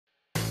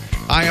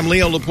Hi, I'm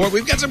Leo Laporte.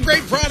 We've got some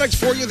great products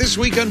for you this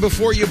weekend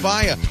before you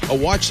buy a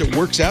watch that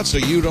works out so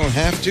you don't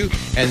have to.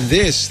 And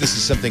this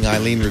is something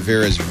Eileen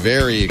Rivera is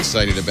very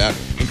excited about,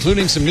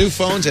 including some new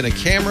phones and a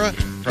camera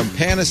from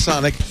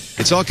Panasonic.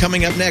 It's all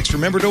coming up next.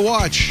 Remember to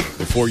watch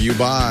before you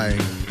buy.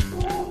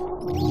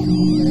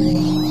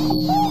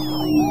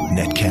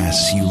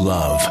 Netcasts you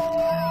love.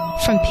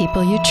 From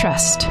people you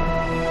trust.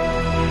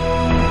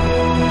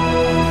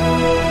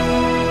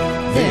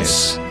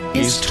 This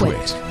is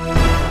TWiT.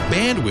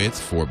 Bandwidth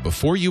for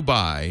Before You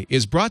Buy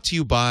is brought to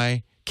you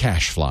by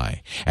Cachefly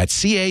at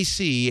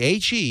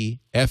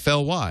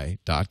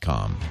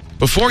CACHEFLY.com.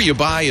 Before You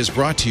Buy is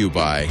brought to you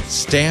by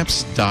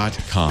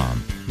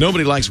Stamps.com.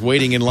 Nobody likes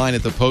waiting in line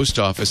at the post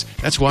office.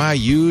 That's why I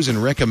use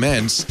and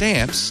recommend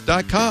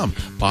Stamps.com.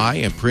 Buy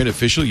and print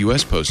official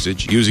U.S.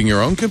 postage using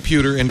your own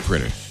computer and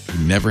printer. You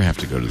never have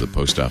to go to the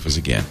post office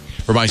again.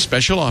 For my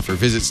special offer,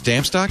 visit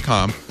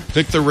Stamps.com,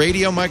 click the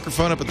radio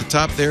microphone up at the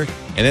top there,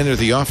 and enter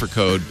the offer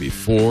code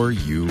Before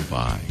You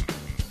Buy.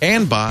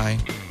 And by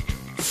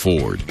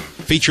Ford,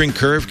 featuring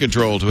curve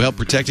control to help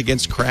protect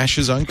against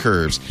crashes on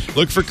curves.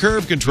 Look for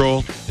curve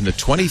control in the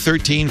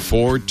 2013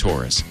 Ford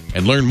Taurus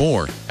and learn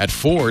more at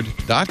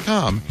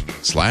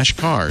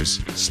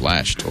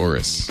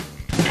Ford.com/cars/Taurus.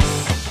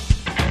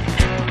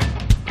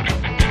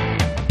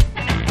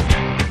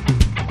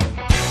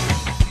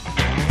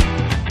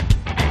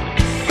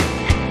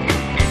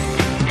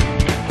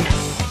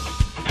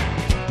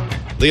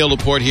 Leo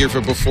Laporte here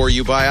for Before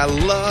You Buy. I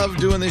love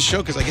doing this show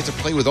because I get to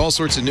play with all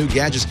sorts of new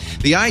gadgets.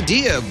 The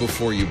idea of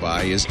Before You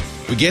Buy is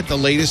we get the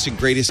latest and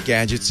greatest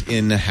gadgets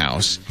in the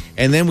house,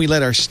 and then we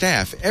let our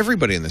staff,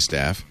 everybody in the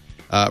staff,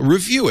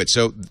 review it.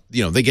 So,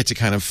 you know, they get to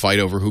kind of fight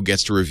over who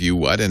gets to review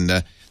what, and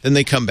then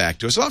they come back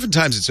to us.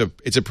 Oftentimes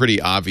it's a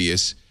pretty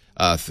obvious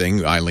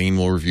thing. Eileen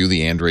will review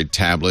the Android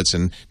tablets,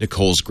 and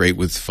Nicole's great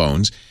with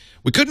phones.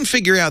 We couldn't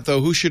figure out, though,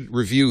 who should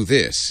review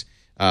this.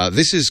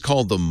 This is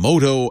called the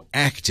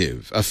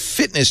MOTOACTV, a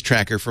fitness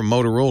tracker from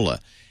Motorola.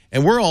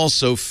 And we're all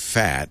so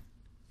fat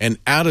and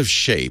out of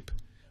shape,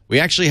 we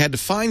actually had to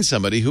find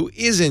somebody who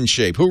is in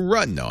shape, who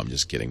run. No, I'm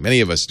just kidding.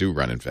 Many of us do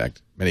run, in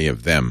fact. Many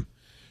of them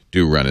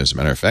do run, as a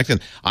matter of fact. And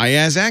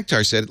Iyaz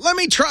Akhtar said, let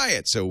me try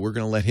it. So we're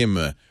going to let him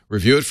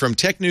review it. From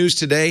Tech News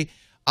Today,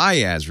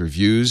 Iyaz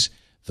reviews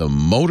the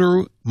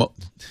MOTOACTV.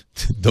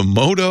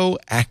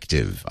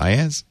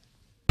 Iyaz?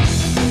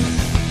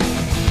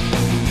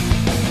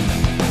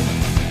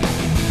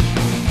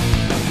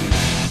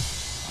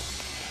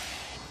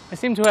 I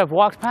seem to have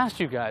walked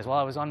past you guys while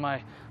I was on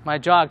my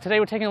jog.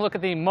 Today we're taking a look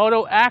at the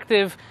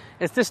MOTOACTV.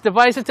 It's this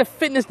device. It's a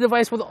fitness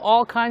device with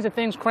all kinds of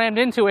things crammed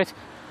into it.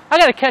 I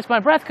got to catch my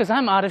breath because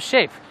I'm out of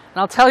shape.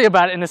 And I'll tell you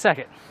about it in a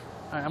second.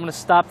 All right, I'm going to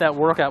stop that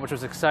workout, which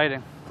was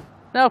exciting.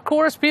 Now, of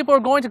course, people are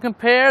going to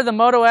compare the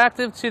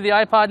MOTOACTV to the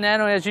iPod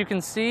Nano. As you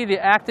can see, the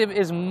Active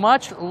is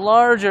much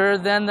larger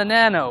than the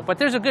Nano. But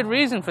there's a good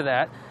reason for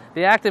that.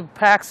 The Active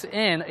packs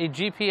in a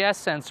GPS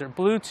sensor,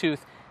 Bluetooth,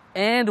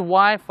 and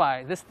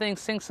Wi-Fi. This thing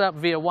syncs up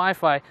via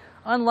Wi-Fi,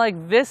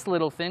 unlike this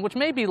little thing, which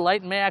may be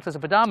light and may act as a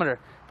pedometer,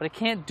 but it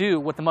can't do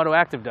what the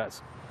MOTOACTV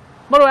does.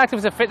 MOTOACTV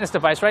is a fitness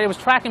device, right? It was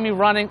tracking me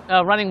running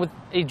with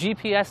a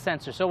GPS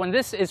sensor. So when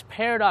this is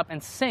paired up and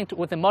synced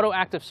with the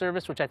MOTOACTV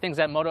service, which I think is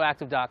at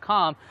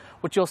MOTOACTV.com,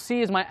 what you'll see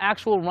is my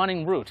actual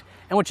running route.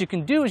 And what you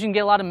can do is you can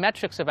get a lot of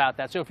metrics about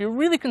that. So if you're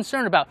really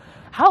concerned about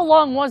how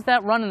long was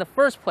that run in the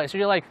first place, or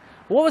you're like,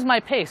 what was my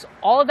pace?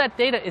 All of that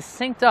data is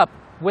synced up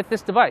with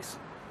this device.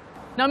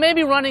 Now,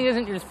 maybe running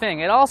isn't your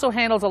thing. It also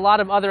handles a lot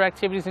of other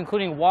activities,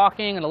 including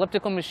walking, an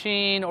elliptical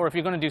machine, or if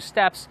you're going to do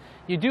steps.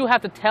 You do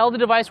have to tell the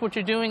device what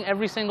you're doing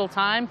every single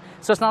time,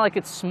 so it's not like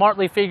it's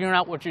smartly figuring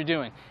out what you're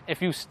doing.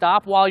 If you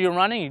stop while you're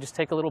running, you just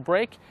take a little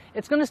break,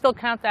 it's going to still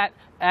count that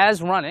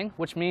as running,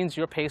 which means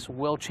your pace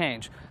will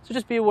change. So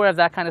just be aware of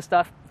that kind of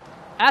stuff.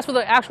 As for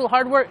the actual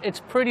hardware,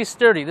 it's pretty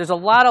sturdy. There's a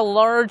lot of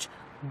large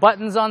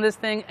buttons on this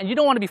thing, and you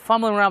don't want to be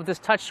fumbling around with this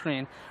touch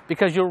screen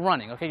because you're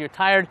running, okay? You're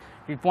tired,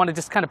 you want to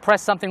just kind of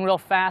press something real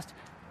fast.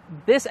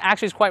 This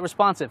actually is quite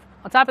responsive.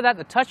 On top of that,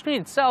 the touchscreen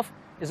itself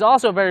is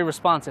also very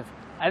responsive.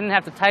 I didn't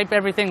have to type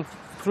everything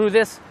through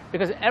this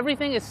because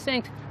everything is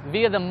synced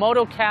via the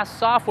MotoCast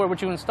software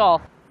which you install.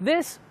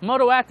 This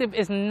MOTOACTV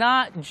is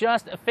not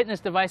just a fitness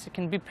device. It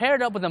can be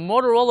paired up with a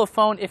Motorola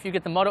phone if you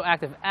get the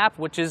MOTOACTV app,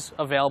 which is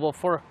available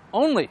for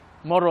only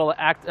Motorola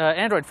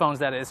Android phones,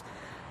 that is.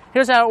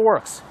 Here's how it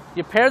works.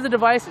 You pair the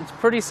device. It's a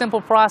pretty simple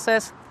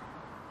process.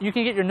 You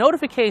can get your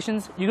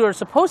notifications. You are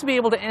supposed to be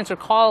able to answer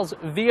calls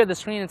via the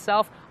screen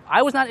itself.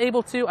 I was not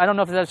able to. I don't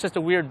know if that's just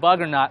a weird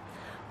bug or not.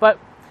 But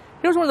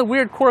here's one of the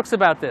weird quirks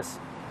about this.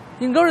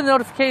 You can go to the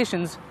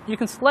notifications. You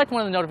can select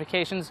one of the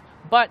notifications.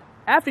 But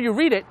after you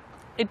read it,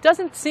 it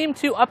doesn't seem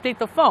to update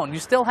the phone. You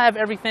still have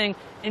everything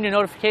in your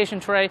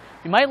notification tray.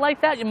 You might like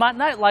that. You might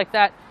not like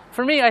that.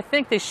 For me, I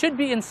think they should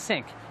be in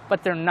sync,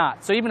 but they're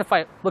not. So even if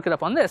I look it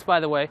up on this, by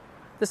the way,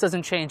 this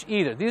doesn't change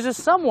either. These are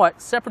somewhat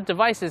separate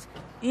devices,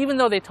 even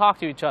though they talk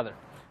to each other.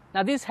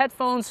 Now, these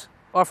headphones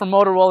or from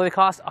Motorola, they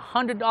cost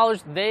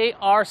 $100. They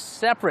are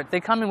separate. They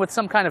come in with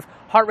some kind of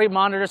heart rate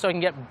monitor so I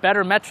can get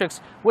better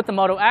metrics with the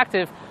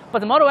MOTOACTV, but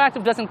the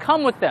MOTOACTV doesn't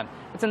come with them.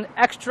 It's an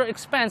extra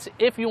expense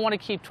if you want to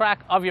keep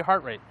track of your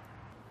heart rate.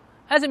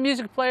 As a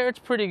music player, it's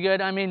pretty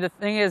good. I mean, the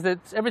thing is that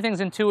everything's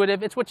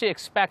intuitive. It's what you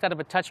expect out of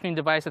a touchscreen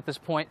device at this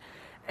point.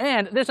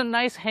 And there's a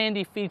nice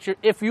handy feature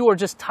if you are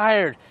just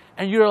tired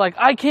and you're like,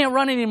 I can't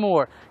run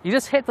anymore. You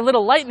just hit the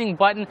little lightning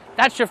button.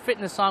 That's your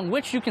fitness song,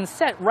 which you can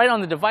set right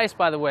on the device,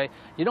 by the way.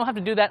 You don't have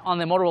to do that on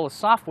the Motorola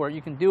software.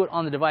 You can do it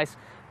on the device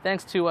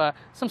thanks to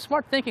some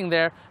smart thinking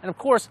there. And of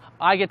course,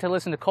 I get to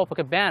listen to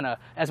Copacabana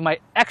as my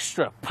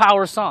extra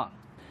power song.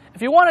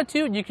 If you wanted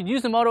to, you could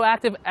use the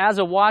MOTOACTV as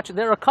a watch.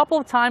 There are a couple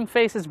of time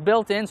faces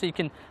built in so you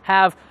can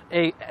have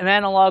an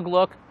analog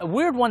look. A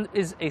weird one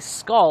is a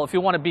skull if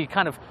you want to be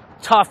kind of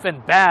tough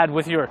and bad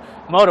with your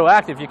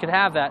MOTOACTV, you can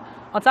have that.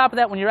 On top of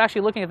that, when you're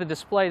actually looking at the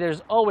display,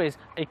 there's always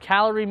a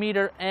calorie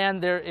meter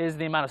and there is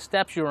the amount of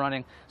steps you're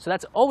running. So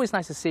that's always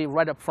nice to see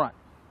right up front.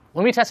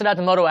 When we tested out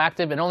the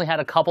MOTOACTV, it only had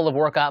a couple of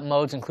workout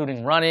modes,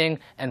 including running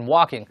and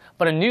walking.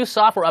 But a new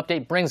software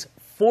update brings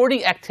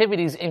 40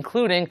 activities,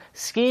 including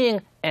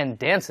skiing and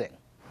dancing.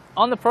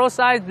 On the Pro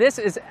side, this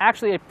is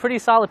actually a pretty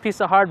solid piece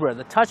of hardware.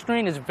 The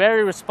touchscreen is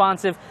very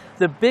responsive.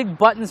 The big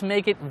buttons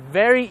make it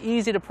very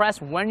easy to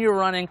press when you're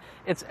running.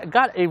 It's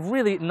got a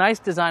really nice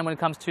design when it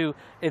comes to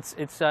its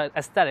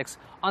aesthetics.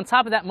 On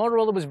top of that,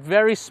 Motorola was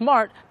very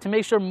smart to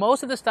make sure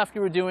most of the stuff you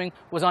were doing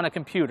was on a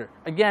computer.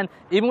 Again,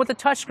 even with the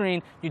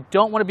touchscreen, you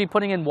don't want to be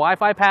putting in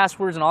Wi-Fi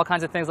passwords and all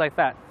kinds of things like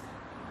that.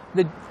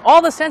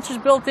 All the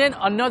sensors built in,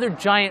 another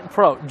giant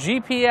pro.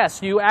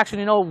 GPS, you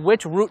actually know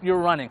which route you're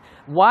running.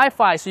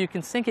 Wi-Fi, so you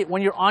can sync it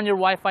when you're on your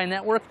Wi-Fi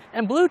network.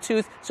 And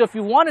Bluetooth, so if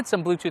you wanted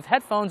some Bluetooth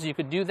headphones, you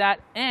could do that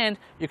and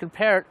you could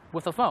pair it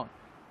with a phone.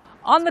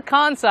 On the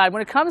con side,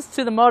 when it comes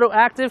to the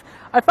MOTOACTV,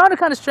 I found it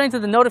kind of strange that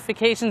the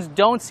notifications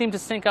don't seem to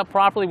sync up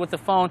properly with the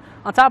phone.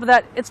 On top of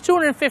that, it's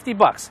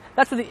 $250.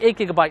 That's for the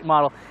 8GB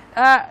model.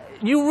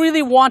 You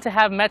really want to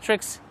have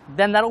metrics,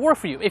 then that'll work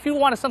for you. If you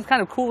want some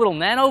kind of cool little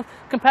nano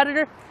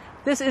competitor,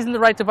 this isn't the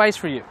right device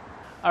for you.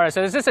 All right,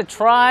 so is this a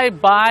try,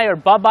 buy, or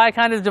bye-bye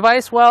kind of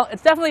device? Well,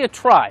 it's definitely a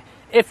try.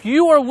 If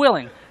you are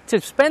willing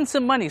to spend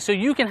some money so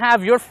you can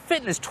have your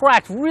fitness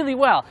tracked really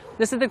well,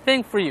 this is the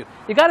thing for you.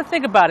 You got to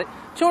think about it.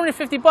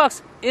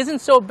 $250 isn't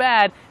so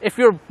bad if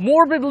you're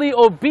morbidly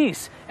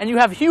obese and you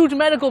have huge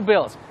medical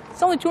bills.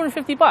 It's only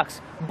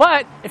 $250.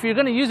 But if you're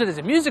going to use it as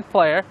a music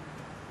player,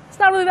 it's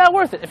not really that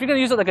worth it. If you're going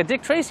to use it like a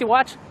Dick Tracy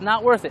watch,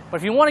 not worth it. But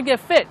if you want to get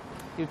fit,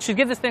 you should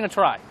give this thing a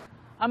try.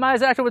 I'm Iyaz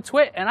Akhtar with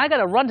TWiT, and I got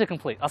a run to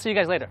complete. I'll see you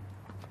guys later.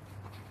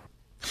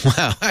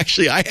 Wow,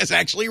 actually, Iyaz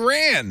actually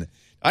ran.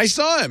 I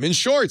saw him in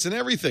shorts and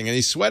everything, and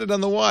he sweated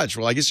on the watch.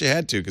 Well, I guess you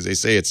had to because they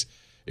say it's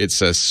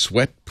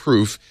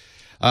sweat-proof.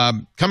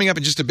 Coming up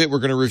in just a bit, we're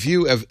going to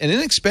review an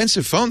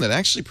inexpensive phone that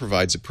actually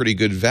provides a pretty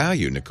good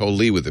value. Nicole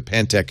Lee with the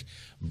Pantec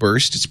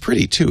Burst. It's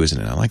pretty, too,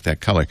 isn't it? I like that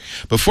color.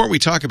 Before we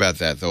talk about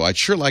that, though, I'd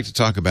sure like to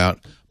talk about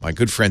my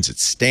good friends at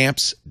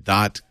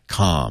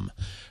Stamps.com.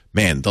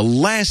 Man, the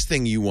last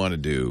thing you want to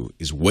do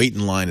is wait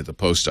in line at the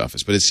post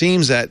office. But it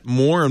seems that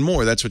more and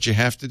more, that's what you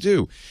have to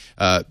do.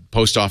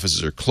 Post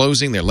offices are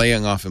closing. They're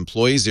laying off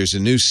employees. There's a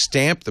new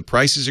stamp. The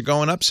prices are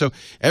going up. So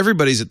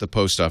everybody's at the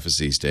post office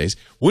these days.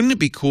 Wouldn't it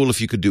be cool if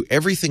you could do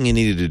everything you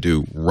needed to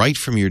do right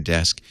from your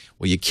desk?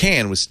 Well, you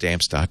can with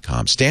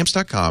Stamps.com.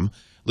 Stamps.com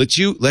lets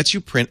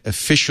you print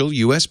official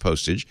U.S.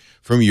 postage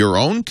from your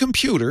own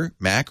computer,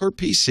 Mac or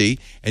PC,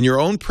 and your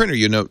own printer.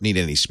 You don't need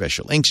any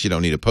special inks. You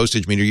don't need a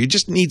postage meter. You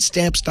just need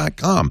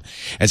Stamps.com.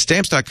 And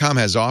Stamps.com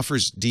has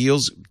offers,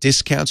 deals,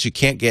 discounts you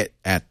can't get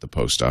at the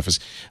post office.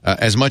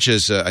 As much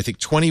as, I think,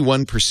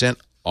 21%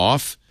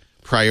 off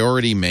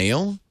priority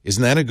mail.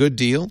 Isn't that a good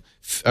deal?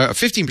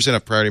 15%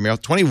 off priority mail,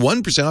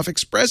 21% off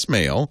express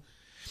mail.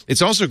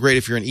 It's also great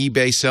if you're an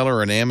eBay seller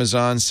or an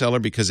Amazon seller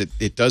because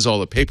it does all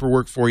the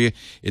paperwork for you.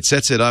 It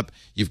sets it up.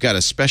 You've got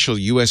a special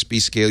USB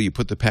scale you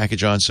put the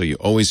package on, so you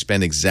always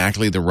spend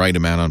exactly the right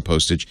amount on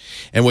postage.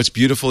 And what's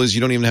beautiful is you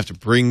don't even have to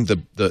bring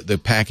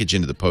the package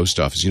into the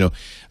post office. You know,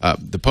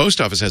 the post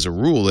office has a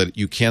rule that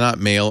you cannot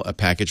mail a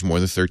package more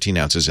than 13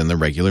 ounces in the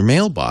regular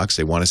mailbox.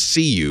 They want to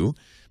see you,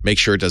 make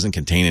sure it doesn't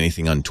contain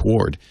anything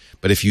untoward.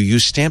 But if you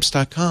use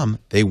Stamps.com,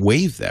 they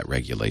waive that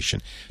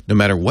regulation. No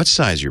matter what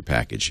size your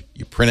package,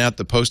 you print out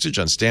the postage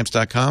on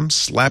Stamps.com,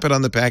 slap it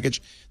on the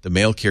package, the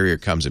mail carrier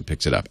comes and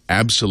picks it up.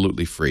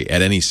 Absolutely free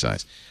at any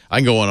size. I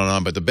can go on and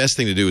on, but the best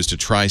thing to do is to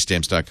try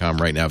Stamps.com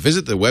right now.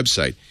 Visit the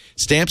website,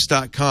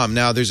 Stamps.com.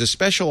 Now, there's a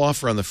special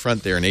offer on the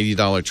front there, an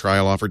 $80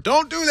 trial offer.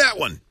 Don't do that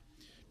one.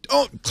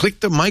 Don't. Click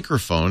the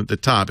microphone at the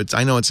top.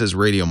 I know it says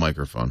radio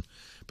microphone,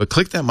 but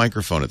click that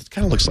microphone. It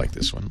kind of looks like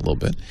this one a little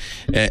bit.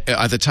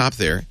 At the top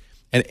there.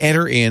 And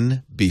enter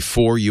in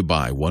before you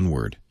buy, one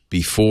word,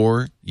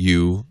 before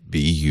you,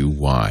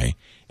 B-U-Y.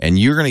 And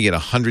you're going to get a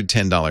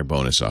 $110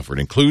 bonus offer. It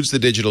includes the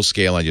digital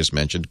scale I just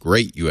mentioned,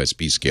 great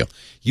USB scale,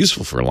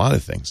 useful for a lot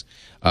of things.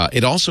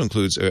 It also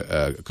includes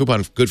a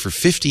coupon good for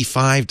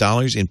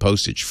 $55 in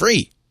postage,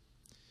 free.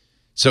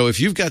 So if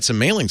you've got some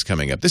mailings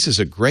coming up, this is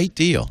a great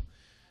deal.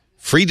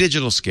 Free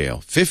digital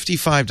scale,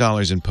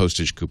 $55 in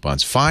postage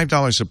coupons,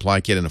 $5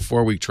 supply kit, and a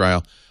 4-week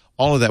trial.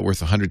 All of that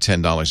worth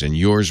 $110 and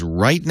yours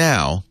right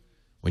now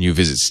when you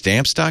visit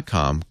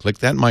Stamps.com. Click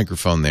that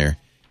microphone there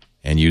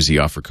and use the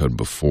offer code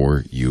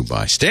before you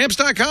buy.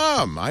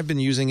 Stamps.com! I've been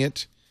using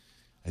it,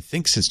 I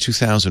think, since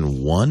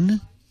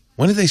 2001.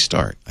 When did they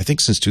start? I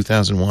think since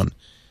 2001.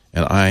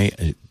 And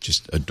I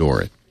just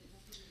adore it.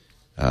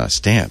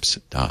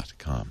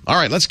 Stamps.com. All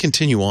right, let's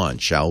continue on,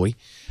 shall we?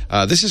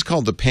 This is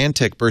called the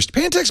Pantec Burst.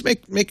 Pantec's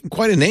making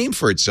quite a name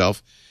for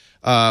itself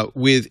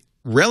with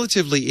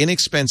relatively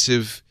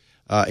inexpensive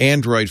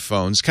Android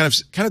phones. They're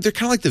kind of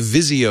like the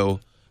Vizio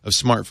of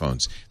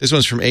smartphones. This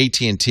one's from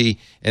AT&T,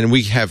 and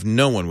we have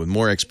no one with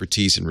more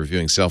expertise in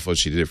reviewing cell phones.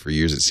 She did it for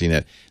years at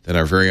CNET than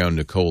our very own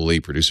Nicole Lee,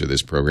 producer of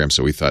this program.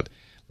 So we thought,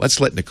 let's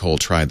let Nicole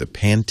try the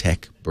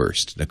Pantec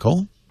Burst.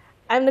 Nicole?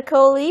 I'm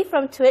Nicole Lee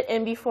from TWiT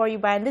and Before You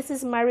Buy, and this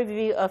is my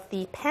review of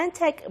the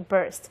Pantec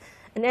Burst,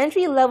 an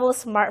entry-level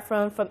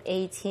smartphone from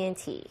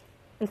AT&T.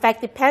 In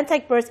fact, the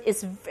Pantec Burst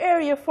is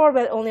very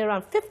affordable, only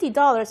around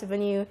 $50 with a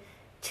new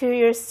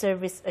 2-year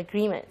service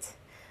agreement.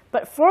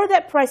 But for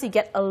that price, you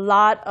get a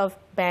lot of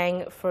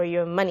bang for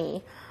your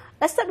money.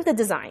 Let's start with the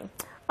design.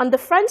 On the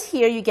front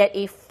here, you get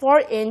a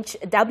 4-inch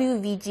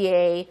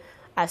WVGA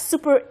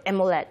Super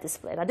AMOLED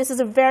display. Now, this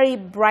is a very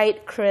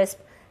bright, crisp,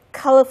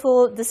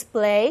 colorful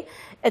display.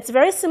 It's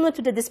very similar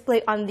to the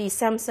display on the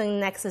Samsung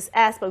Nexus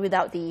S, but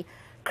without the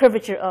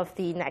curvature of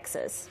the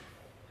Nexus.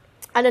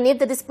 Underneath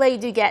the display, you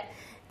do get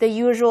the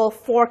usual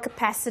 4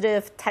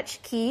 capacitive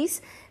touch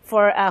keys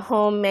for a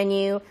home,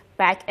 menu,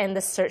 back, and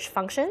the search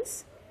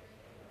functions.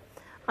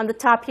 On the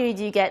top here, you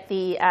do get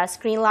the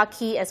screen lock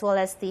key as well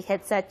as the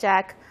headset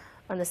jack.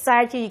 On the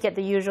side here, you get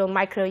the usual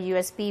micro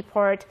USB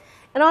port.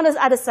 And on the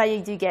other side,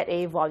 you do get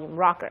a volume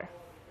rocker.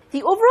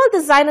 The overall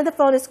design of the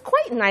phone is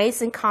quite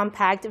nice and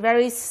compact,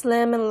 very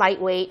slim and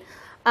lightweight.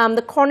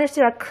 The corners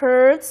here are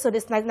curved, so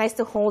it's nice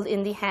to hold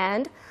in the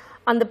hand.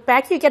 On the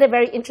back, you get a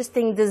very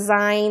interesting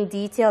design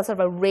detail, sort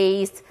of a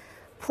raised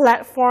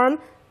platform.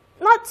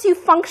 Not too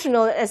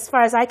functional as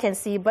far as I can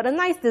see, but a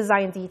nice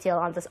design detail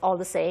on this all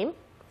the same.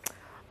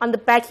 On the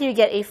back here, you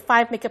get a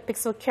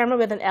 5-megapixel camera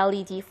with an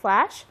LED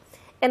flash.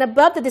 And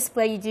above the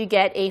display, you do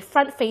get a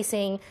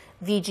front-facing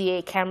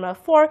VGA camera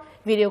for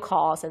video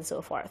calls and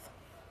so forth.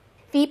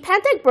 The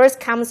Pantec Burst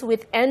comes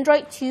with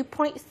Android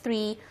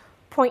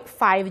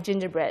 2.3.5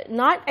 Gingerbread,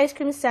 not ice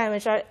cream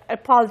sandwich. I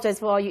apologize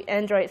for all you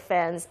Android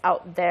fans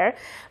out there.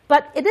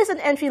 But it is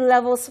an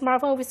entry-level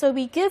smartphone, so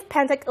we give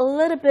Pantec a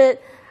little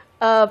bit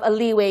of a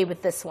leeway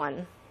with this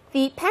one.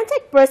 The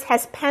Pantec Burst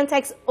has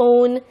Pantec's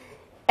own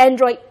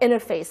Android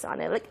interface on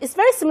it. It's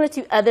very similar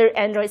to other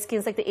Android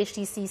skins like the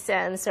HTC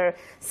Sense or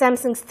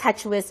Samsung's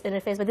TouchWiz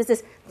interface, but this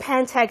is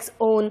Pantec's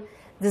own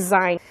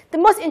design. The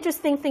most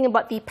interesting thing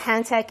about the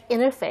Pantec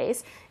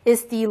interface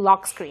is the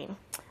lock screen.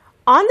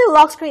 On the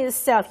lock screen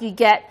itself, you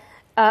get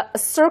a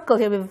circle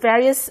here with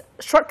various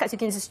shortcuts you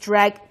can just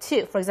drag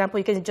to. For example,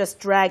 you can just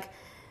drag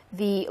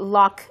the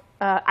lock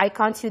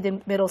icon to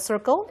the middle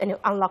circle and you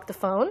unlock the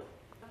phone.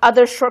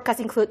 Other shortcuts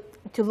include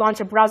to launch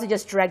a browser,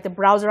 just drag the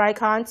browser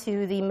icon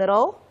to the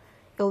middle.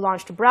 It'll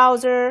launch the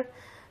browser.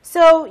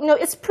 So,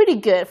 it's pretty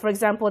good. For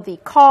example, the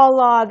call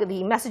log,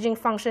 the messaging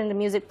function, the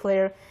music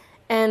player,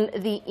 and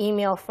the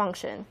email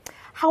function.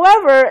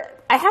 However,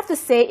 I have to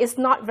say it's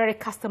not very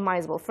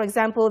customizable. For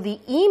example, the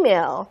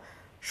email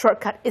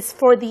shortcut is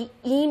for the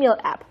email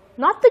app,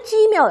 not the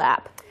Gmail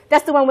app.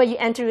 That's the one where you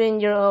enter in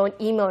your own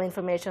email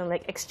information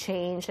like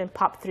Exchange and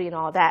POP3 and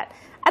all that.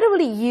 I don't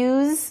really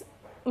use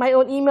my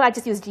own email. I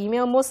just use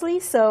Gmail mostly,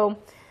 so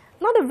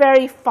not a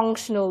very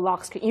functional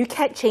lock screen. You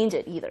can't change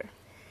it either.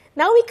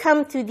 Now we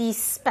come to the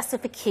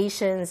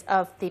specifications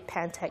of the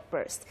Pantec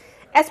Burst.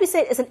 As we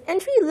said, it's an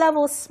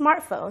entry-level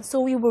smartphone, so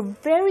we were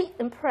very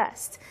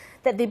impressed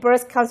that the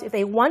Burst comes with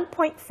a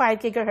 1.5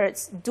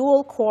 gigahertz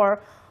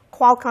dual-core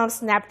Qualcomm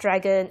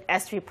Snapdragon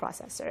S3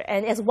 processor,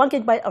 and it has 1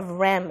 gigabyte of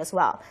RAM as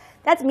well.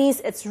 That means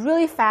it's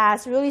really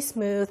fast, really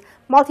smooth.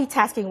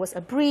 Multitasking was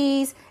a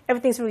breeze.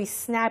 Everything's really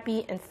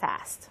snappy and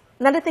fast.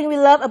 Another thing we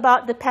love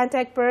about the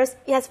Pantec Burst,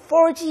 it has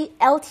 4G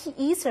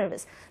LTE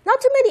service.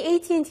 Not too many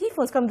AT&T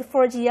phones come with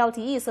 4G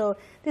LTE, so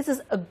this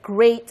is a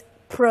great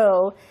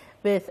pro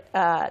with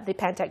the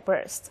Pantec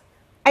Burst.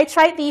 I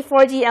tried the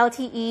 4G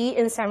LTE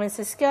in San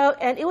Francisco,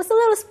 and it was a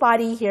little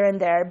spotty here and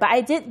there, but I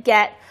did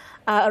get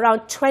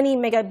around 20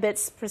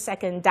 megabits per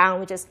second down,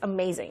 which is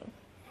amazing.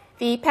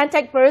 The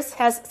Pantec Burst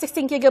has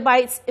 16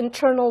 gigabytes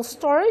internal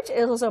storage. It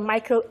is also a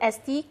micro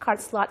SD card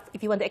slot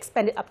if you want to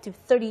expand it up to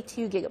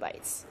 32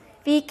 gigabytes.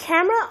 The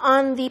camera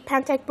on the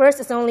Pantec Burst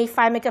is only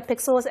 5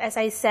 megapixels, as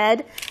I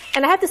said.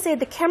 And I have to say,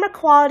 the camera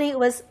quality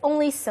was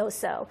only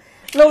so-so.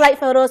 Low-light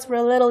photos were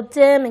a little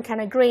dim and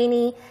kind of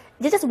grainy.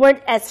 They just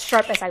weren't as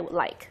sharp as I would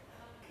like.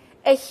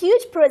 A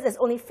huge pro is there's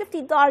only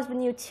 $50 with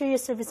new 2-year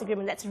service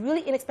agreement. That's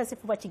really inexpensive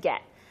for what you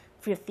get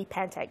with the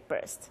Pantec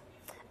Burst.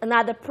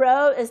 Another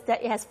pro is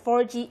that it has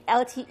 4G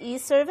LTE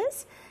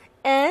service,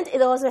 and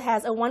it also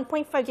has a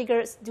 1.5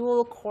 gigahertz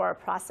dual-core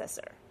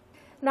processor.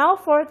 Now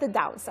for the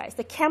downsides.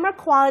 The camera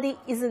quality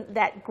isn't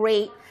that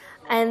great.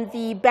 and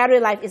the battery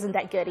life isn't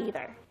that good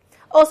either.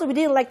 Also, we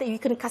didn't like that you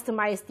couldn't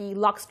customize the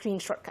lock screen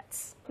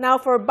shortcuts. Now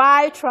for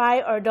buy,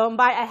 try, or don't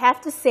buy, I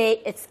have to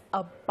say it's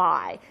a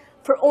buy.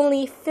 For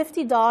only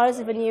 $50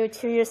 of a new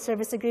 2-year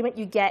service agreement,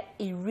 you get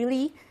a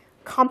really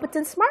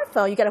competent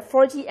smartphone. You get a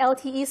 4G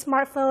LTE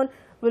smartphone,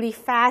 really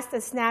fast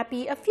and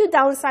snappy, a few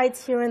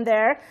downsides here and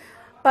there,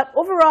 but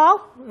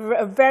overall,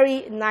 a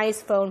very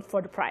nice phone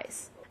for the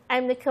price.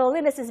 I'm Nicole,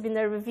 and this has been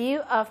a review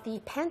of the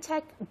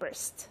Pantec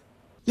Burst.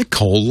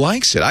 Nicole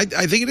likes it. I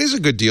think it is a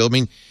good deal. I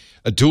mean,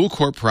 a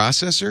dual-core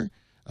processor,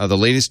 the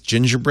latest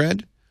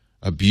gingerbread,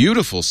 a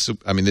beautiful,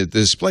 I mean, the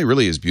display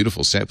really is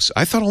beautiful.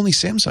 I thought only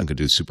Samsung could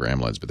do Super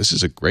AMOLEDs, but this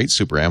is a great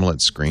Super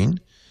AMOLED screen.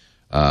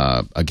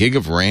 A gig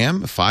of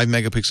RAM, a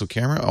 5-megapixel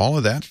camera, all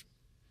of that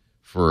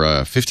for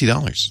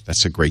 $50.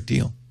 That's a great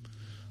deal.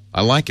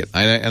 I like it,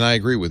 and I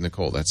agree with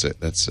Nicole. That's it.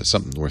 That's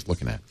something worth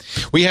looking at.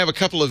 We have a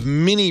couple of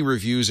mini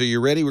reviews. Are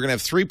you ready? We're going to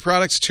have 3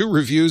 products, 2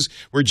 reviews.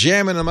 We're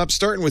jamming them up,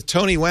 starting with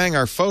Tony Wang,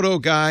 our photo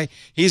guy.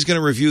 He's going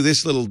to review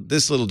this little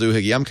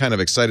doohickey. I'm kind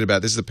of excited about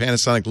it. This is the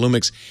Panasonic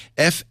Lumix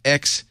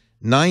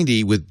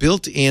FX90 with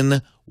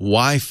built-in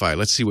Wi-Fi.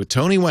 Let's see what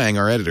Tony Wang,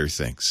 our editor,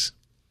 thinks.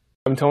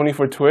 I'm Tony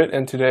for TWiT,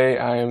 and today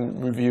I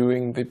am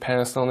reviewing the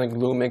Panasonic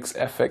Lumix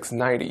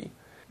FX90.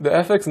 The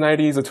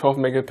FX90 is a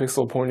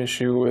 12-megapixel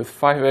point-and-shoot with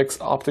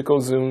 5x optical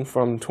zoom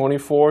from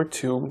 24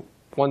 to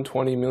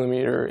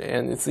 120mm,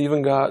 and it's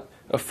even got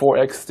a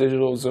 4x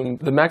digital zoom.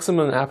 The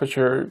maximum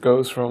aperture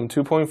goes from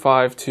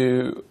 2.5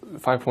 to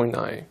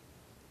 5.9,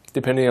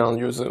 depending on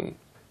your zoom.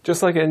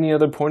 Just like any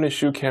other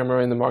point-and-shoot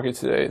camera in the market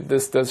today,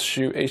 this does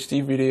shoot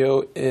HD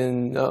video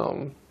in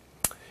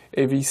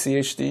AVC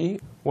HD.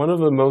 One of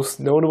the most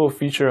notable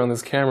features on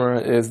this camera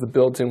is the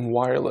built-in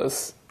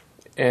wireless.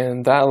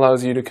 And that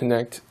allows you to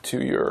connect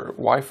to your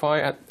Wi-Fi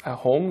at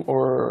home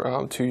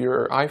or to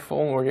your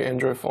iPhone or your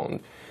Android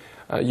phone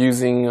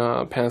using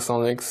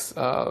Panasonic's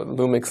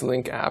Lumix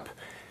Link app.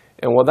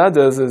 And what that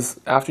does is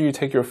after you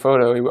take your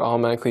photo, it will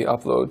automatically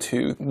upload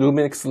to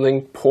Lumix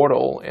Link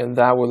portal, and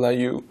that will let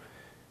you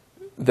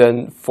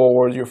then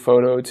forward your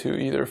photo to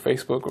either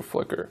Facebook or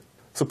Flickr.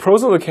 So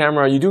pros of the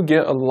camera, you do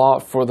get a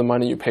lot for the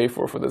money you pay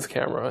for this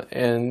camera,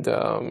 and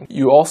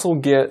you also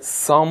get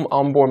some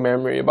onboard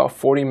memory, about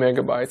 40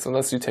 megabytes,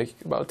 unless you take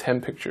about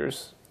 10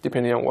 pictures,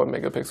 depending on what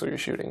megapixel you're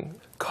shooting.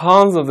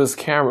 Cons of this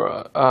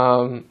camera,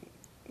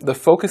 the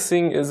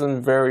focusing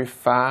isn't very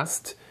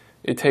fast.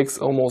 It takes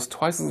almost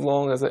twice as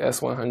long as an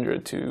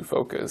S100 to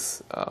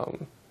focus,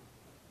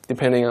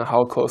 depending on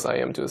how close I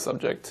am to the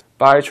subject.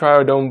 Buy, try,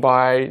 or don't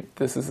buy,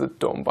 this is a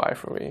don't buy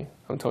for me.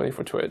 I'm Tony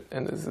for TWiT,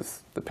 and this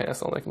is the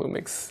Panasonic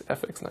Lumix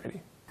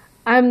FX90.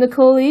 I'm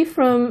Nicole Lee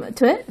from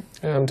TWiT.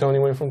 And I'm Tony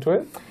Wayne from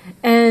TWiT.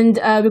 And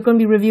we're going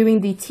to be reviewing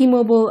the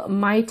T-Mobile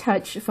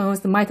MyTouch phones,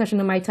 the MyTouch and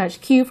the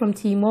MyTouch Q from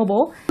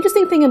T-Mobile.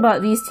 Interesting thing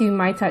about these 2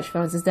 MyTouch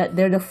phones is that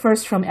they're the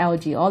first from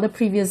LG. All the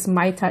previous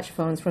MyTouch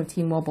phones from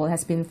T-Mobile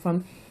has been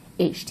from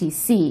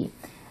HTC.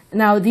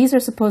 Now, these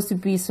are supposed to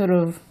be sort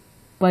of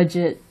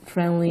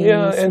budget-friendly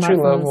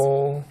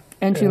entry-level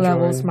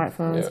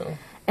smartphones. Yeah.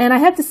 And I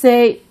have to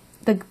say,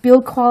 the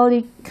build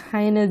quality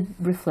kind of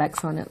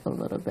reflects on it a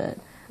little bit.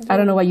 I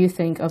don't know what you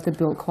think of the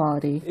build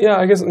quality. Yeah,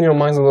 I guess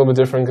mine's a little bit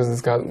different because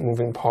it's got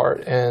moving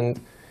part, and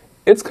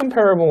it's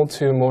comparable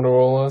to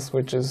Motorola's,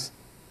 which is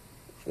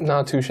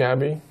not too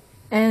shabby.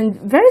 And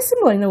very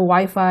similar,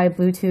 Wi-Fi,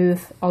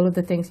 Bluetooth, all of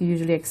the things you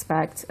usually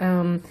expect.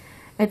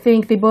 I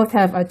think they both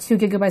have 2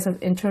 gigabytes of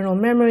internal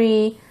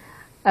memory,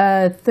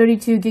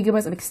 32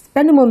 gigabytes of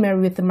expendable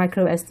memory with the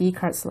micro SD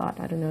card slot.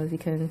 I don't know if you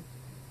can.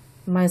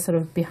 Mine's sort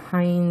of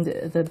behind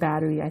the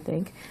battery, I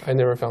think. I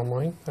never found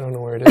mine. I don't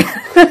know where it is.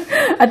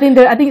 I think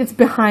it's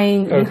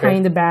behind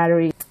the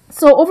battery.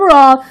 So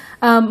overall,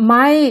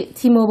 my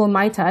T-Mobile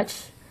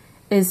MyTouch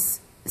is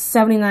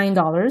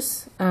 $79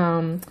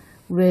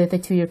 with a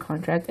 2-year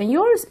contract, and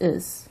yours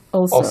is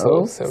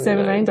also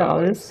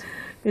 $79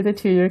 with a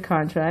 2-year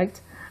contract.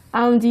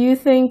 Do you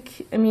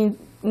think? I mean,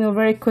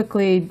 very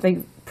quickly, like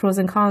pros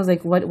and cons.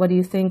 Like, what do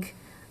you think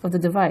of the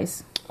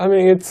device? I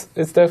mean, it's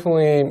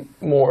definitely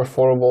more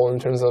affordable in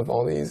terms of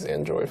all these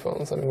Android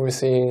phones. I mean, we're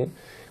seeing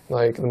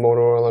like the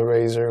Motorola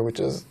Razr, which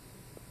is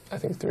I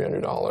think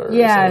 $300.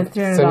 Yeah,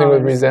 $300. Same thing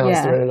with Resound,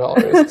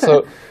 $300.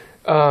 So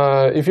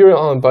if you're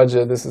on a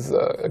budget, this is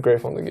a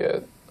great phone to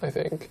get, I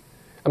think.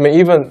 I mean,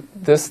 even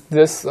this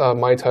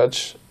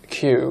MyTouch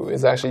Q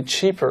is actually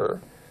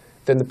cheaper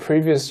than the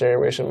previous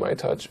generation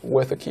MyTouch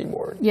with a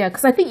keyboard. Yeah,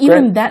 because I think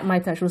even that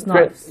MyTouch was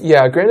not.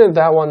 Granted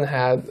that one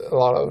had a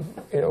lot of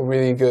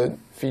really good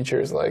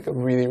features, like a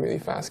really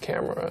fast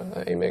camera,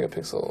 8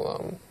 megapixel.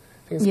 I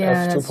think it's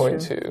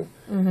f2.2,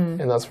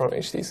 and that's from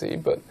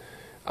HTC. But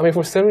I mean,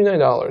 for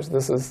 $79,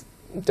 this is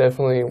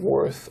definitely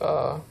worth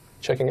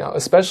checking out,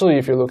 especially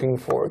if you're looking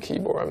for a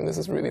keyboard. I mean, this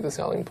is really the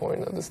selling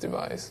point of this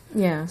device.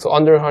 Yeah. So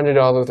under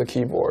 $100 with a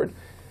keyboard,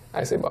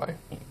 I say buy.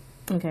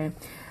 Okay.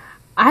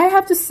 I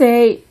have to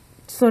say,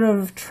 sort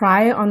of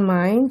try it on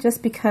mine,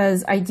 just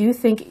because I do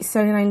think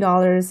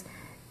 $79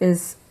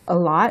 is a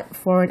lot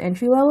for an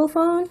entry-level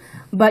phone,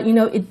 but you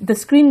know, the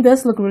screen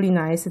does look really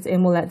nice. It's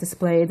AMOLED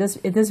display.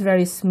 It is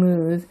very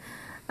smooth,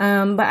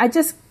 but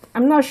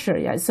I'm not sure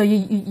yet. So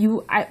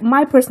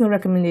my personal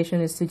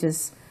recommendation is to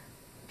just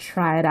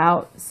try it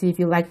out, see if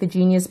you like the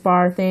Genius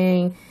Bar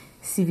thing,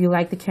 see if you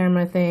like the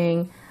camera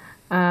thing,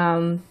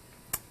 and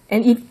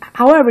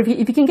however, if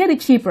you can get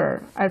it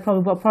cheaper, I'd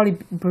probably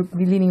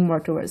be leaning more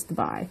towards the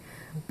buy.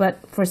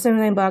 But for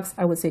 $79,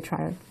 I would say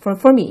try it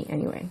for me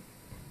anyway.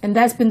 And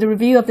that's been the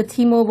review of the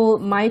T-Mobile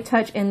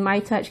MyTouch and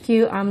MyTouch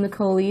Q. I'm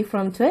Nicole Lee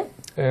from TWiT.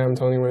 And I'm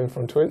Tony Wang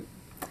from TWiT.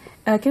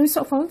 Can we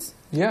swap phones?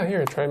 Yeah,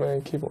 here, try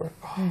my keyboard.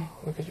 Oh,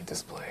 look at your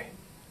display.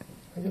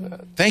 Look at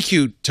that. Thank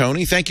you,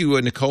 Tony. Thank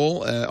you,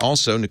 Nicole.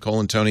 Also, Nicole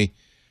and Tony,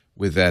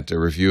 with that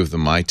review of the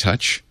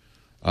MyTouch.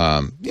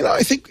 You know,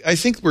 I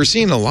think we're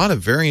seeing a lot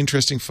of very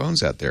interesting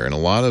phones out there, and a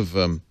lot of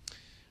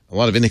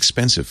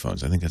inexpensive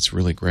phones. I think that's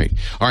really great.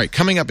 All right,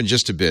 coming up in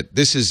just a bit.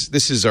 This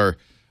is our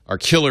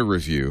killer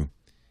review.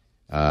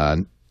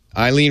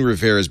 Eileen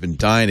Rivera has been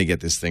dying to get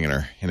this thing in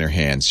her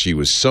hands. She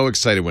was so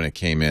excited when it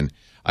came in.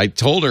 I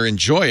told her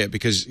enjoy it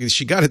because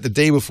she got it the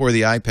day before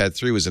the iPad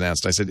 3 was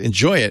announced. I said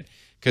enjoy it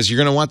because you're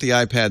going to want the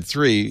iPad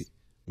 3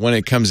 when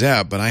it comes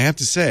out. But I have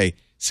to say,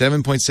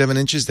 7.7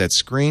 inches, that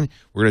screen.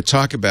 We're going to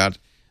talk about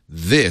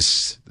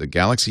this, the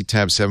Galaxy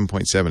Tab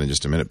 7.7 in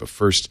just a minute. But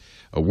first,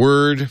 a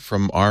word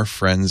from our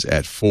friends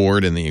at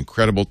Ford and the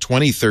incredible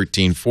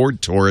 2013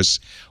 Ford Taurus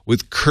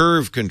with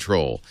curve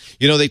control.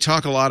 You know, they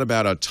talk a lot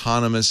about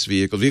autonomous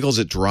vehicles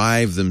that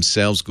drive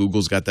themselves.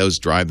 Google's got those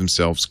drive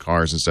themselves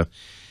cars and stuff.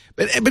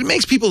 But it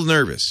makes people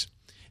nervous.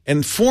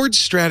 And Ford's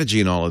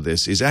strategy in all of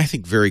this is, I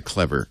think, very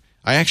clever.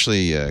 I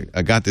actually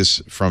got this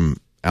from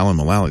Alan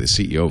Mulally, the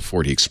CEO of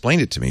Ford. He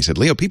explained it to me. He said,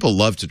 Leo, people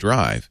love to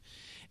drive.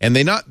 And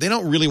they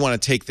don't really want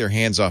to take their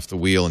hands off the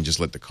wheel and just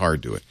let the car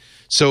do it.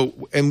 So,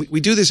 and we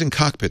do this in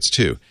cockpits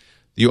too.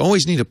 You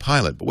always need a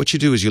pilot, but what you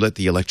do is you let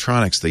the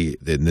electronics, the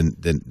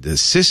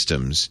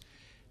systems,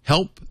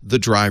 help the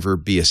driver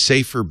be a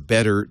safer,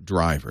 better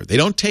driver. They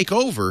don't take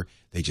over,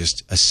 they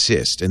just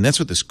assist. And that's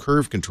what this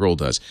curve control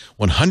does.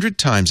 100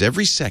 times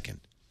every second,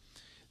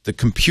 the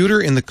computer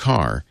in the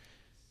car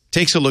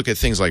takes a look at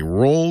things like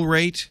roll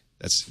rate.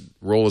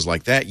 Roll is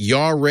like that.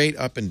 Yaw rate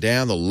up and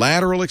down, the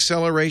lateral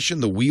acceleration,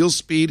 the wheel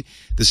speed,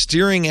 the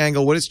steering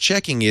angle. What it's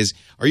checking is,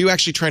 are you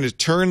actually trying to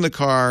turn the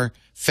car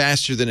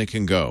faster than it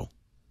can go?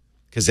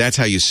 Because that's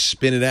how you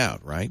spin it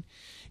out, right?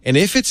 And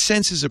if it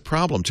senses a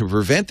problem, to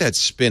prevent that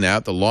spin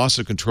out, the loss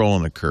of control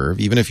on a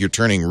curve, even if you're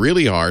turning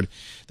really hard,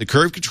 the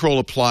curve control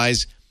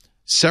applies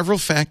several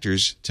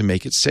factors to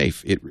make it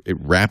safe. It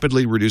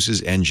rapidly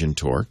reduces engine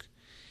torque.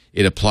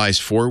 It applies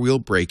four-wheel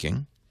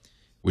braking,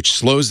 which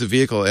slows the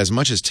vehicle as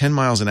much as 10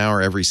 miles an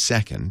hour every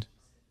second.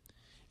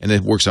 And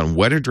it works on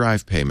wet or dry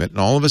pavement. And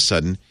all of a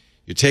sudden,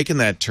 you're taking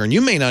that turn.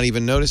 You may not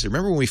even notice it.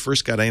 Remember when we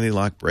first got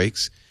anti-lock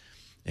brakes?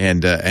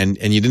 And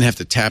you didn't have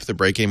to tap the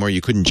brake anymore.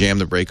 You couldn't jam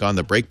the brake on.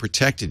 The brake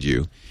protected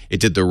you. It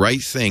did the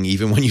right thing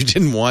even when you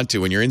didn't want to.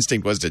 When your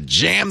instinct was to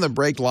jam the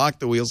brake, lock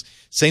the wheels.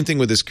 Same thing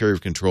with this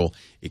curve control.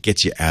 It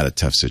gets you out of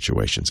tough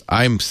situations.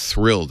 I'm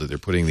thrilled that they're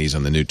putting these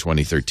on the new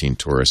 2013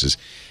 Taurus.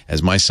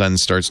 As my son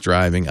starts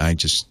driving, I'm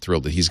just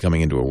thrilled that he's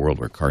coming into a world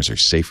where cars are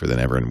safer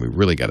than ever. And we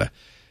really got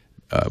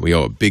we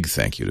owe a big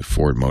thank you to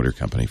Ford Motor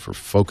Company for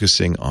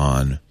focusing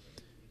on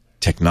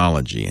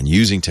technology and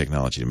using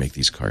technology to make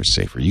these cars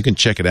safer. You can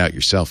check it out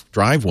yourself.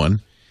 Drive one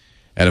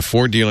at a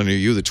Ford dealer near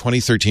you, the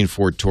 2013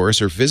 Ford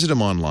Taurus, or visit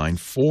them online,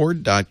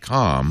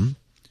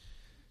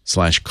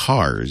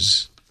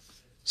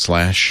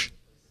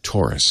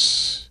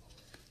 ford.com/cars/Taurus.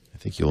 I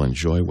think you'll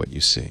enjoy what you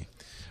see.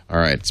 All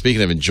right,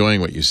 speaking of enjoying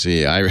what you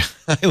see,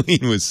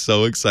 Eileen was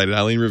so excited.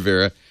 Eileen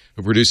Rivera,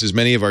 who produces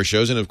many of our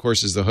shows and, of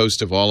course, is the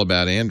host of All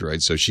About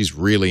Android, so she's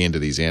really into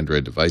these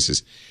Android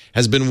devices,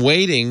 has been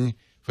waiting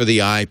for the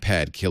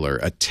iPad killer,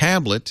 a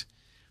tablet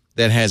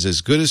that has as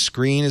good a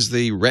screen as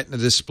the Retina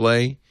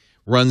display,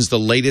 runs the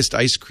latest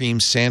ice cream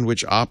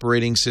sandwich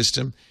operating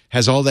system,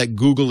 has all that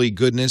googly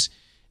goodness,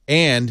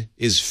 and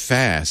is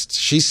fast.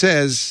 She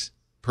says,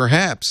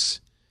 perhaps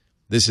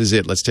this is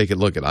it. Let's take a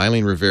look at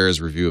Eileen Rivera's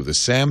review of the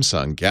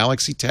Samsung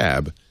Galaxy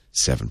Tab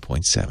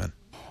 7.7.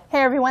 Hey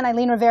everyone,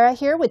 Eileen Rivera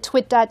here with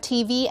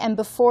TWiT.tv, and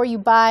before you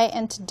buy,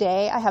 and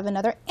today I have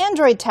another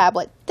Android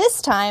tablet.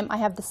 This time I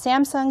have the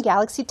Samsung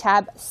Galaxy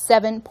Tab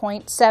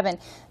 7.7,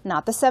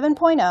 not the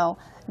 7.0,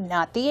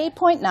 not the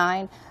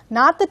 8.9,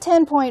 not the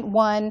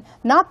 10.1,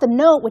 not the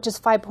Note, which is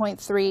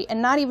 5.3,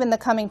 and not even the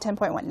coming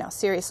 10.1. No,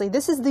 seriously,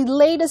 this is the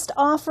latest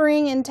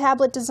offering in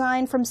tablet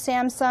design from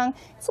Samsung.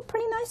 It's a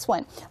pretty nice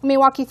one. Let me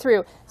walk you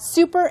through.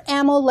 Super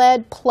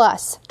AMOLED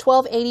Plus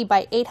 1280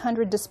 by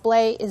 800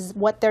 display is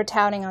what they're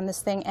touting on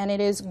this thing, and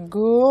it is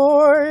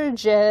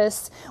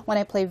gorgeous. When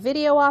I play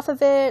video off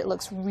of it, it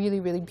looks really,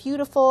 really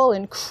beautiful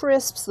and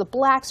crisp. The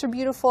blacks are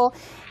beautiful,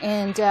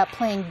 and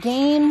playing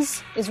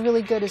games is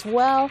really good as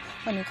well.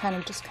 Let me kind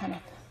of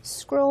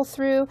scroll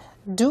through.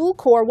 Dual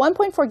core,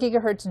 1.4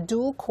 gigahertz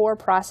dual core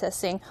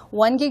processing,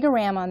 1 gig of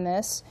RAM on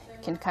this. You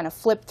can kind of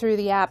flip through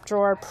the app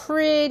drawer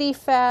pretty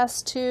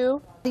fast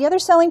too. The other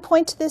selling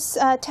point to this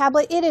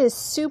tablet, it is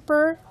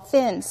super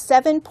thin,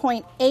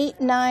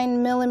 7.89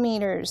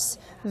 millimeters.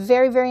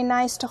 Very, very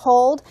nice to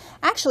hold.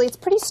 Actually, it's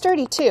pretty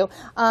sturdy too.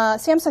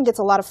 Samsung gets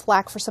a lot of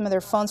flack for some of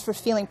their phones for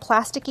feeling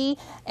plasticky,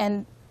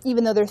 and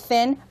even though they're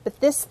thin, but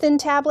this thin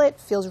tablet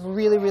feels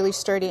really, really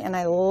sturdy, and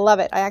I love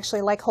it. I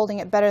actually like holding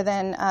it better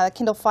than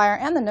Kindle Fire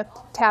and the Nook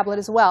tablet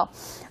as well.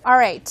 All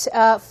right,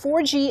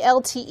 4G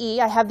LTE.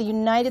 I have the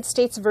United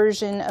States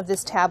version of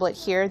this tablet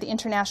here. The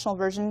international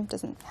version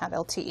doesn't have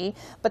LTE,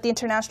 but the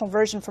international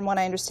version, from what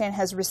I understand,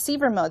 has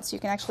receiver mode, so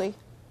you can actually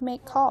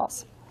make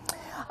calls.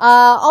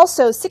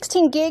 Also,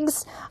 16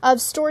 gigs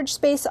of storage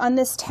space on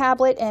this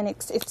tablet, and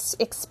it's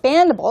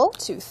expandable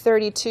to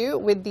 32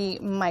 with the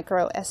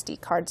micro SD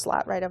card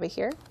slot right over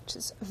here, which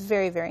is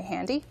very, very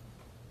handy.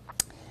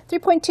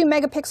 3.2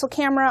 megapixel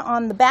camera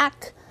on the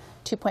back,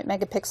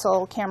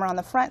 2-megapixel camera on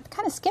the front.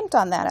 Kind of skimped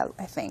on that,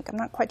 I think. I'm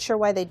not quite sure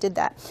why they did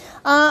that.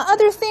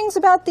 Other things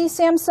about the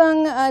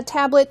Samsung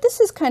tablet, this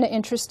is kind of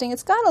interesting.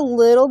 It's got a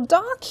little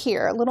dock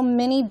here, a little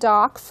mini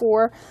dock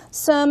for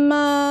some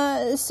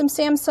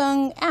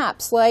Samsung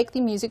apps, like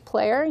the music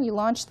player. You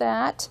launch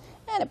that,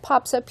 and it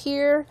pops up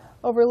here,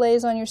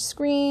 overlays on your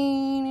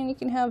screen, and you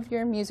can have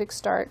your music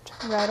start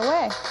right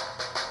away.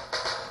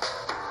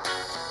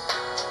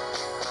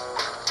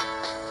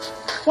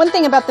 One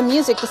thing about the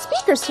music, the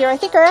speakers here I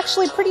think are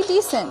actually pretty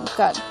decent. You've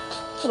got a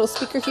little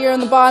speaker here on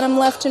the bottom,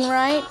 left and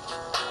right.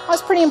 I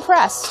was pretty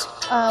impressed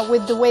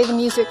with the way the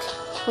music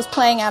was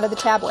playing out of the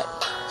tablet.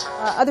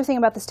 Other thing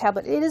about this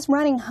tablet, it is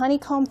running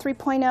Honeycomb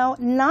 3.0,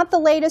 not the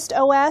latest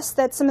OS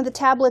that some of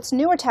the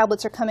newer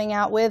tablets are coming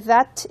out with.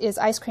 That is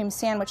Ice Cream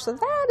Sandwich, so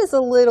that is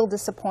a little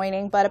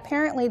disappointing, but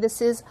apparently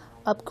this is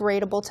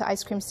upgradable to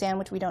Ice Cream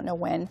Sandwich. We don't know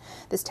when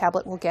this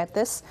tablet will get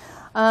this.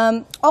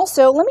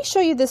 Also, let me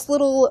show you this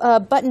little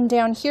button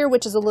down here,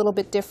 which is a little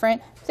bit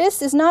different.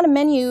 This is not a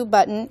menu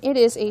button, it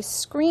is a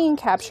screen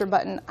capture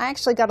button. I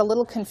actually got a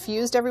little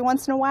confused every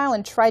once in a while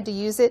and tried to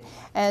use it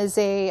as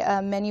a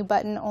menu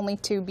button, only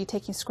to be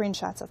taking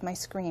screenshots of my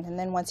screen. And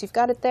then once you've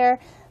got it there,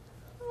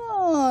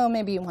 oh,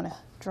 maybe you want to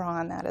draw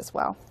on that as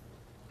well.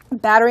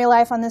 Battery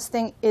life on this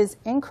thing is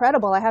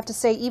incredible. I have to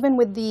say, even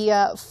with the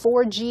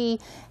 4G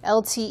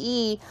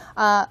LTE,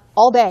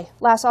 all day,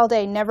 lasts all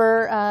day.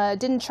 Never,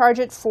 didn't charge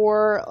it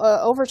for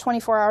over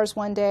 24 hours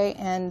one day,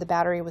 and the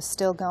battery was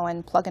still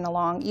going, plugging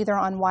along, either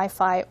on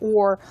Wi-Fi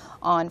or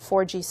on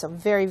 4G, so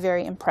very,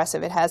 very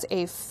impressive. It has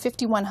a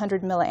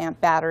 5100 milliamp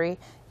battery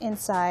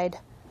inside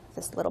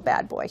this little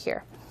bad boy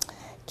here.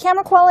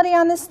 Camera quality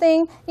on this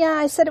thing, yeah,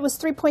 I said it was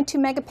 3.2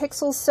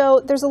 megapixels,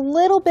 so there's a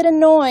little bit of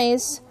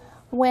noise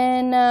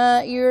when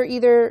you're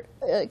either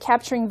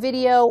capturing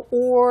video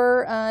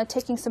or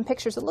taking some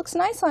pictures. It looks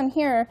nice on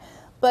here,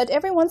 but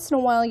every once in a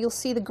while you'll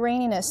see the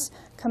graininess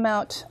come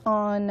out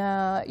on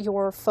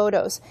your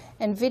photos.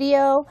 And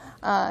video,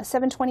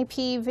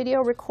 720p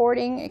video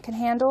recording, it can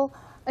handle.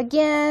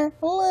 Again,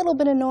 a little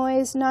bit of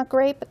noise, not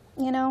great, but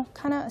you know,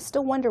 kind of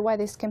still wonder why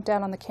they skimped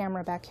out on the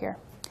camera back here.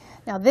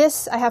 Now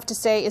this, I have to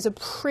say, is a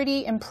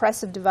pretty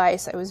impressive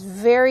device. I was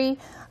very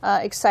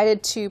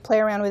excited to play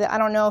around with it. I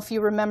don't know if you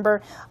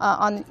remember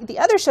on the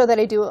other show that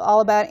I do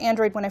all about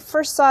Android, when I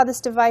first saw this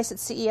device at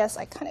CES,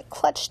 I kind of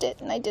clutched it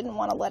and I didn't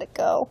want to let it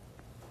go.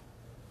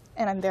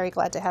 And I'm very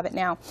glad to have it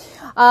now.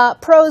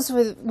 Pros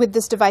with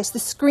this device: the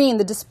screen,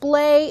 the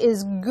display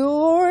is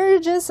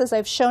gorgeous, as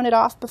I've shown it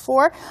off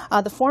before.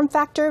 The form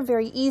factor,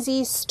 very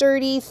easy,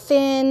 sturdy,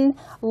 thin,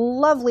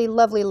 lovely,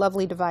 lovely,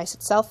 lovely device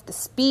itself. The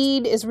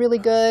speed is really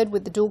good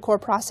with the dual-core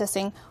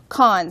processing.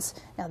 Cons,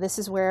 now this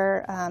is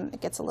where it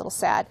gets a little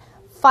sad.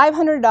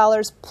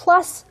 $500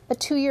 plus a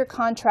 2-year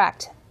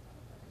contract.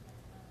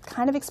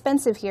 Kind of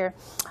expensive here.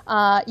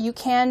 You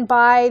can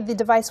buy the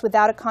device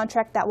without a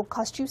contract. That will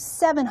cost you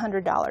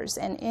 $700.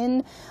 And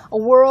in a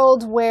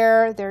world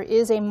where there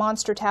is a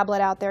monster tablet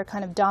out there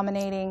kind of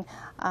dominating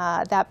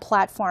that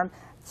platform,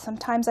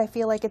 sometimes I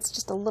feel like it's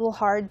just a little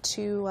hard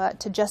to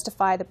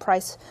justify the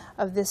price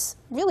of this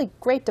really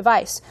great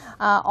device.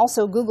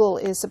 Also, Google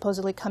is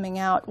supposedly coming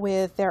out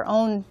with their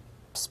own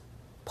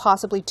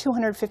possibly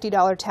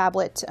 $250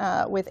 tablet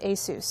with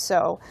Asus.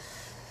 So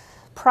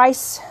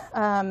price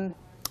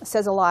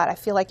says a lot. I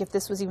feel like if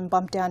this was even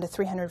bumped down to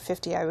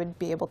 $350, I would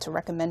be able to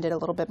recommend it a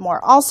little bit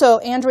more. Also,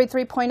 Android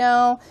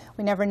 3.0,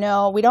 we never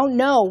know. We don't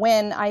know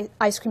when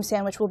Ice Cream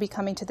Sandwich will be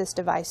coming to this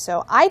device.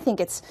 So I think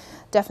it's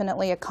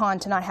definitely a con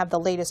to not have the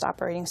latest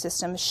operating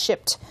system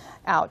shipped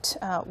out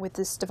with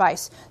this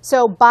device.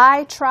 So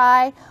buy,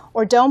 try,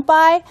 or don't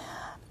buy.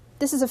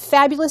 This is a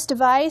fabulous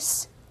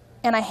device.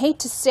 And I hate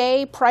to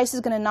say price is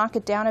going to knock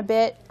it down a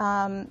bit,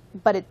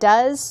 but it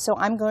does. So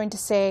I'm going to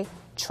say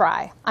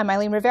try. I'm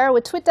Eileen Rivera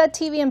with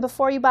TWiT.tv and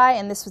Before You Buy,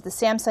 and this was the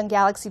Samsung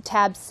Galaxy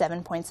Tab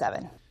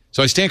 7.7.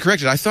 So I stand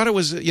corrected. I thought it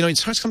was, you know,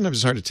 sometimes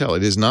it's hard to tell.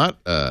 It is not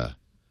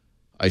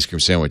Ice Cream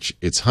Sandwich.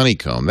 It's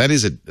Honeycomb.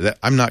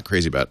 I'm not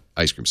crazy about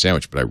Ice Cream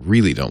Sandwich, but I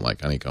really don't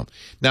like Honeycomb.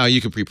 Now,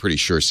 you can be pretty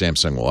sure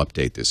Samsung will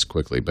update this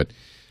quickly, but,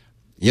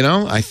 you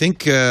know, I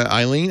think,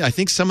 Eileen, I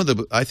think some of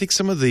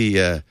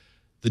the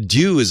The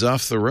dew is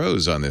off the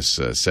rose on this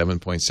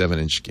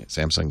 7.7-inch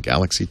Samsung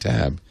Galaxy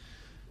Tab.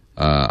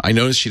 I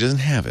notice she doesn't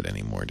have it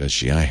anymore, does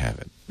she? I have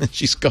it.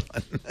 She's gone.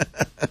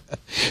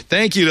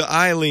 Thank you to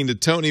Eileen, to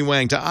Tony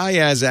Wang, to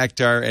Iyaz,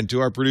 Akhtar, and to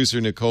our producer,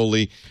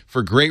 Nicole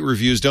for great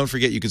reviews. Don't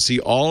forget, you can see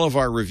all of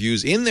our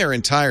reviews in their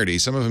entirety.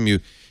 Some of them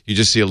you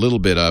just see a little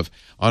bit of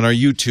on our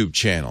YouTube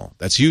channel.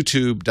 That's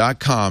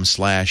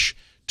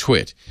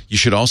youtube.com/TWiT. You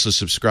should also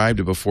subscribe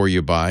to Before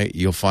You Buy.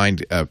 You'll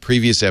find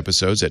previous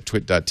episodes at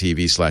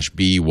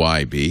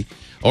twit.tv/BYB.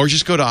 Or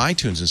just go to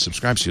iTunes and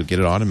subscribe so you'll get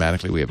it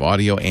automatically. We have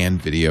audio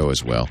and video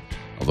as well,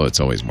 although it's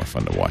always more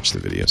fun to watch the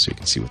video so you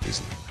can see what these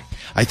look like.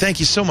 I thank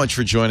you so much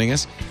for joining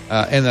us.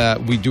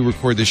 And we do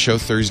record this show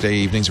Thursday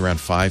evenings around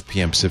 5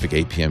 p.m. Pacific,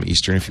 8 p.m.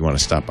 Eastern if you want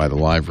to stop by the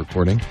live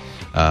recording.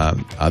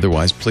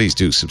 Otherwise, please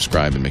do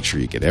subscribe and make sure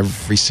you get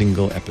every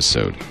single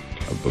episode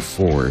of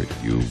Before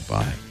You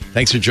Buy.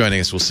 Thanks for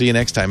joining us. We'll see you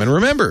next time. And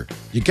remember,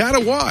 you got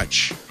to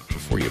watch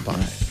before you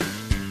buy.